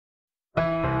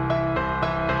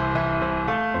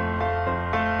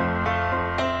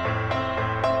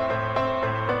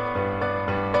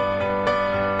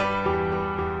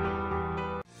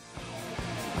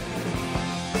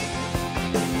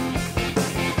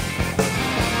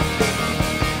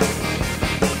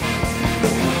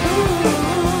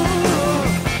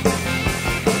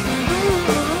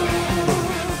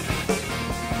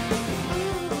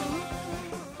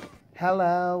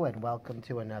Hello, and welcome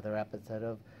to another episode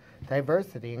of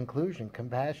Diversity, Inclusion,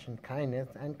 Compassion, Kindness,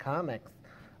 and Comics.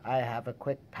 I have a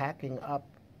quick packing up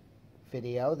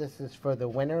video. This is for the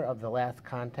winner of the last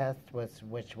contest,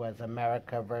 which was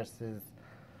America versus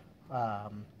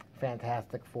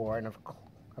Fantastic Four, and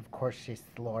of course she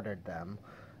slaughtered them.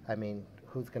 I mean,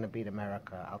 who's going to beat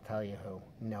America? I'll tell you who.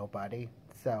 Nobody.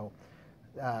 So,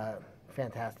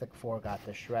 Fantastic Four got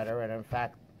the shredder, and in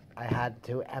fact, I had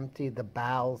to empty the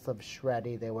bowels of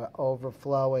Shreddy. They were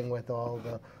overflowing with all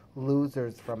the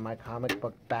losers from my comic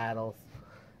book battles.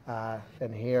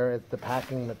 And here is the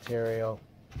packing material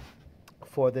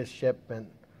for this shipment.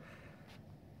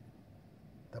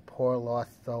 The poor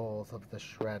lost souls of the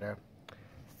shredder.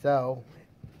 So,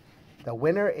 the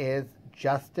winner is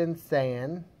Justin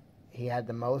Sayin. He had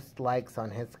the most likes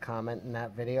on his comment in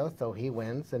that video, so he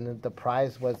wins. And the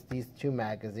prize was these two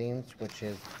magazines, which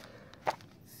is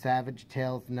Savage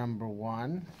Tales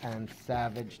 #1 and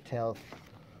Savage Tales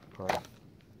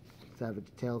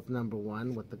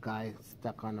 #1 with the guy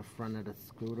stuck on the front of the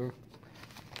scooter,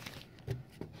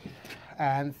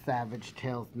 and Savage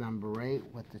Tales #8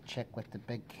 with the chick with the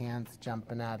big cans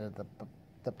jumping out of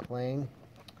the plane.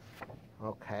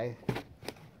 Okay.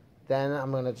 Then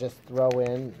I'm going to just throw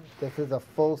in, this is a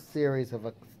full series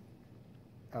of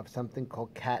something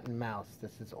called Cat and Mouse.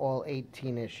 This is all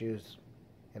 18 issues.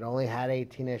 It only had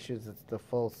 18 issues. It's the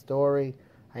full story.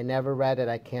 I never read it.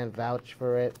 I can't vouch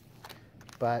for it.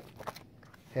 But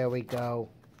here we go.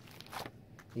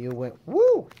 You went,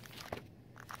 woo!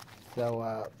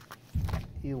 So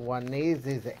you won these.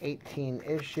 These are 18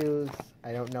 issues.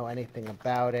 I don't know anything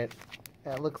about it.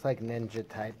 It looks like ninja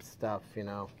type stuff, you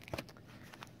know.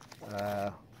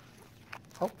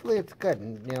 Hopefully it's good.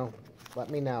 And, you know, let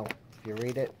me know. If you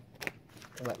read it,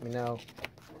 let me know.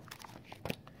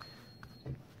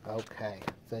 Okay,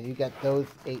 so you got those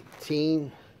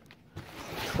 18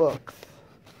 books.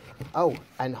 Oh,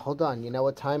 and hold on, you know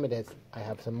what time it is? I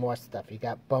have some more stuff. You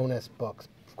got bonus books.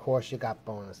 Of course you got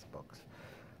bonus books.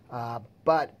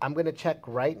 But I'm going to check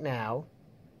right now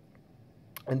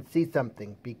and see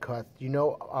something, because you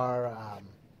know our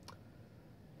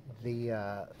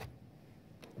the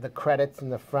credits in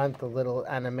the front, the little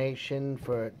animation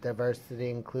for diversity,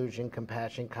 inclusion,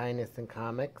 compassion, kindness, and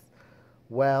comics.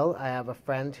 Well, I have a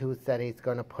friend who said he's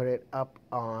going to put it up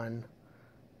on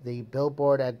the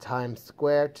billboard at Times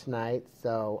Square tonight,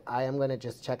 so I am going to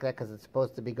just check that because it's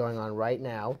supposed to be going on right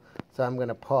now. So I'm going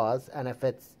to pause, and if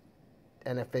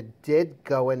it did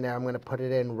go in there, I'm going to put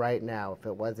it in right now if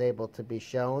it was able to be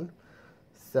shown.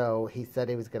 So he said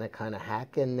he was going to kind of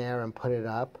hack in there and put it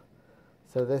up.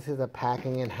 So this is a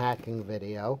packing and hacking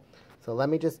video. So let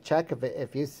me just check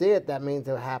if you see it, that means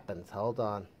it happens. Hold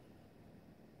on.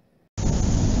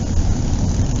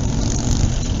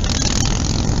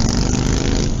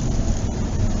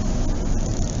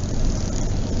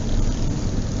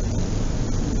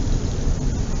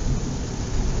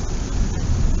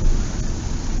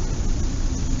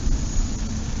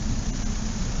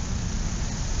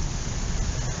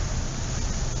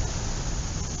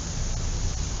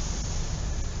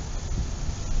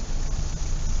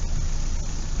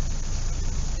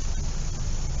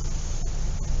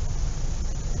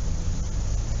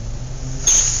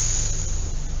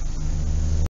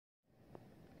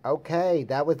 Okay,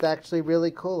 that was actually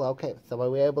really cool. Okay, so we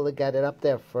were able to get it up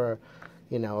there for,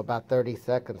 you know, about 30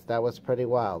 seconds. That was pretty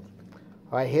wild.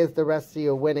 All right, here's the rest of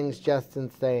your winnings. Justin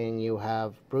Saying you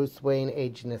have Bruce Wayne,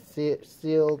 Agent of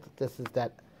S.H.I.E.L.D. This is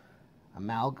that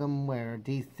amalgam where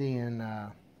DC and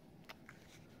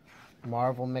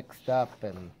Marvel mixed up,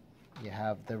 and you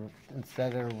have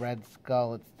instead of the Red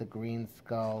Skull, it's the Green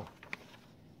Skull.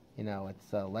 You know,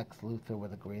 it's Lex Luthor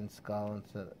with a green skull.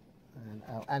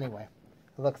 Anyway.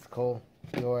 It looks cool.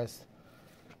 Yours.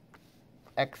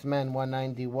 X-Men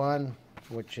 191,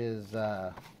 which is,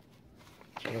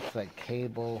 looks like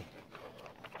Cable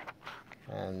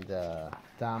and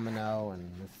Domino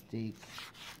and Mystique,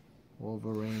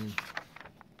 Wolverine.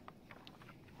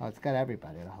 Oh, it's got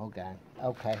everybody, the whole gang.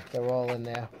 Okay, they're all in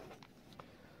there.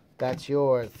 That's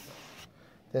yours.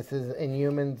 This is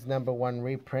Inhumans #1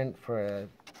 reprint for a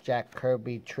Jack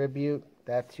Kirby tribute.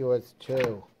 That's yours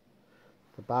too.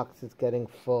 The box is getting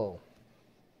full.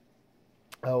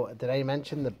 Oh, did I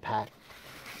mention the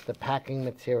packing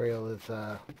material is,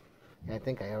 yeah, I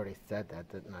think I already said that,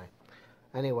 didn't I?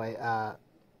 Anyway,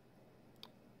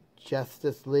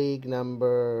 Justice League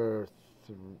number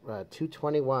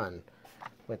 221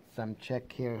 with some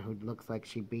chick here who looks like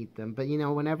she beat them. But, you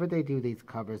know, whenever they do these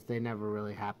covers, they never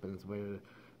really happens. But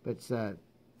it says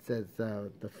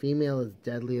the female is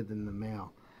deadlier than the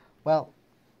male. Well,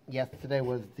 yesterday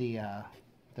was the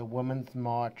Women's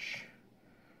March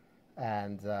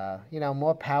And,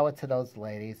 more power to those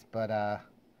ladies, but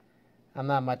I'm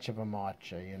not much of a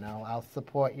marcher, I'll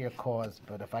support your cause,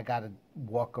 but if I got to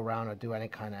walk around or do any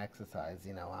kind of exercise,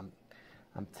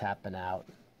 I'm tapping out.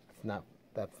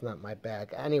 That's not my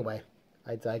bag. Anyway,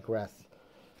 I digress.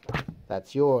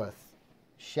 That's yours.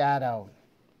 Shadows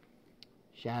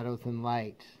and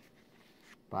Light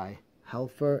by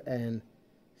Helfer and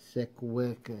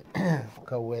Sikowitz. I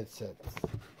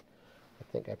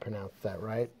think I pronounced that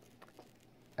right.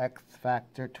 X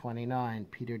Factor 29,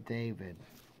 Peter David.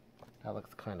 That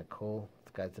looks kind of cool.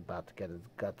 This guy's about to get his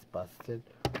guts busted.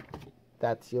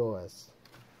 That's yours.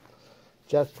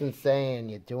 Justin saying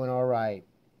you're doing all right.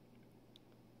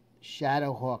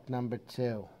 Shadowhawk number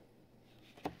 2.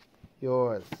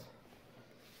 Yours.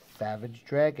 Savage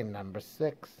Dragon number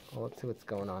 6. Well, let's see what's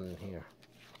going on in here.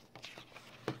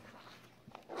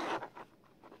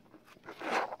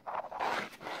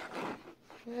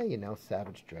 Yeah,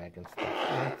 Savage Dragon stuff.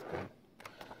 Yeah, that's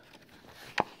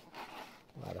good.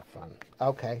 A lot of fun.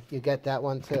 Okay, you get that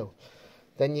one too.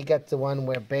 Then you get the one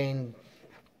where Bane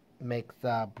makes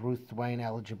Bruce Wayne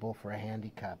eligible for a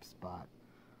handicap spot.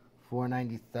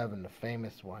 $4.97, the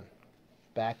famous one.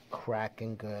 Back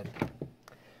cracking good.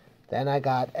 Then I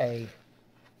got it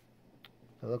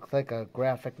looks like a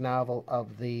graphic novel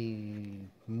of the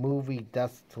movie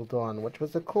Dusk Till Dawn, which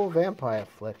was a cool vampire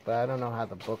flick, but I don't know how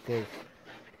the book is.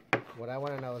 What I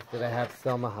want to know is, did I have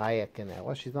Selma Hayek in it?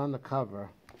 Well, she's on the cover.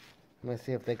 Let me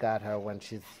see if they got her when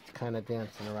she's kind of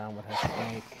dancing around with her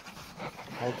snake.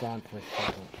 Hold on for a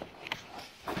second.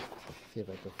 See if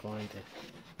I can find it.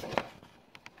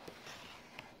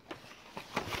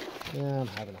 Yeah, I'm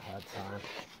having a hard time.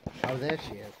 Oh, there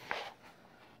she is.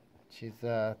 She's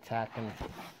attacking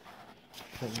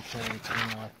Clinton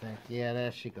Tarantino, I think. Yeah,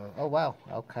 there she goes. Oh, wow.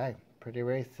 Okay. Pretty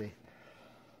racy.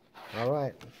 All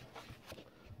right.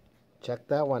 Check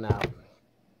that one out.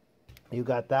 You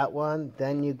got that one.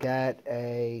 Then you got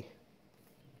a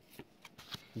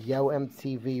Yo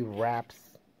MTV Raps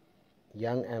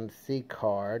Young MC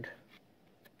card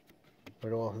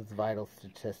with all his vital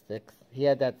statistics. He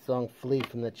had that song Flea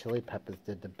from the Chili Peppers,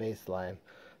 did the bass line.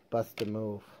 Bust a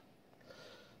Move.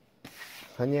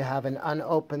 Then you have an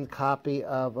unopened copy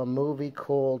of a movie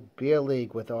called Beer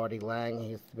League with Artie Lang. He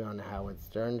used to be on the Howard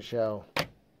Stern show.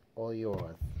 All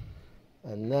yours.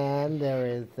 And then there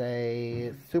is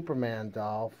a Superman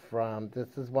doll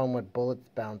this is one with bullets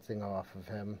bouncing off of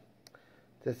him.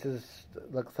 This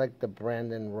looks like the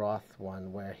Brandon Roth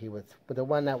one, where he was, the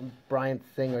one that Bryan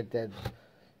Singer did,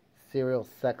 serial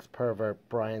sex pervert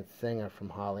Bryan Singer from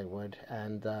Hollywood,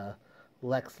 and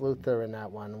Lex Luthor in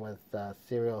that one was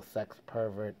serial sex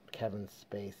pervert Kevin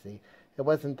Spacey. It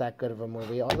wasn't that good of a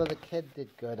movie, although the kid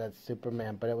did good as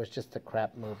Superman, but it was just a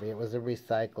crap movie. It was a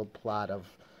recycled plot of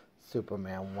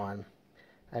Superman 1.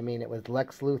 I mean, it was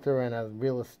Lex Luthor and a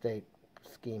real estate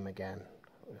scheme again.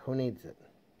 Who needs it?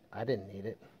 I didn't need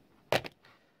it.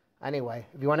 Anyway,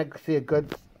 if you want to see a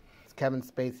good Kevin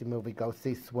Spacey movie, go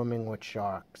see Swimming with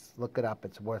Sharks. Look it up.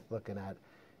 It's worth looking at.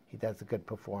 He does a good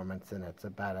performance in it. It's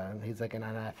about he's like an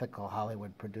unethical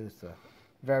Hollywood producer.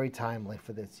 Very timely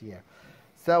for this year.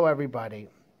 So, everybody,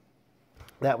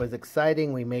 that was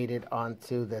exciting. We made it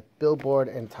onto the billboard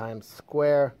in Times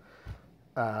Square.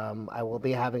 I will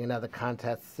be having another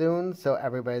contest soon, so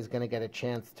everybody's going to get a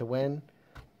chance to win.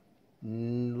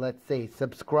 Let's see.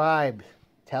 Subscribe.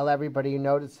 Tell everybody you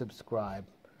know to subscribe.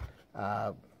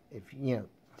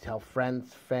 Tell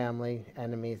friends, family,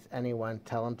 enemies, anyone.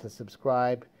 Tell them to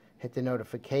subscribe. Hit the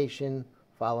notification.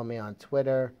 Follow me on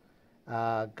Twitter.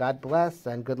 God bless,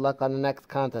 and good luck on the next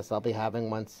contest. I'll be having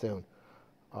one soon.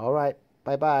 All right.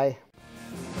 Bye-bye.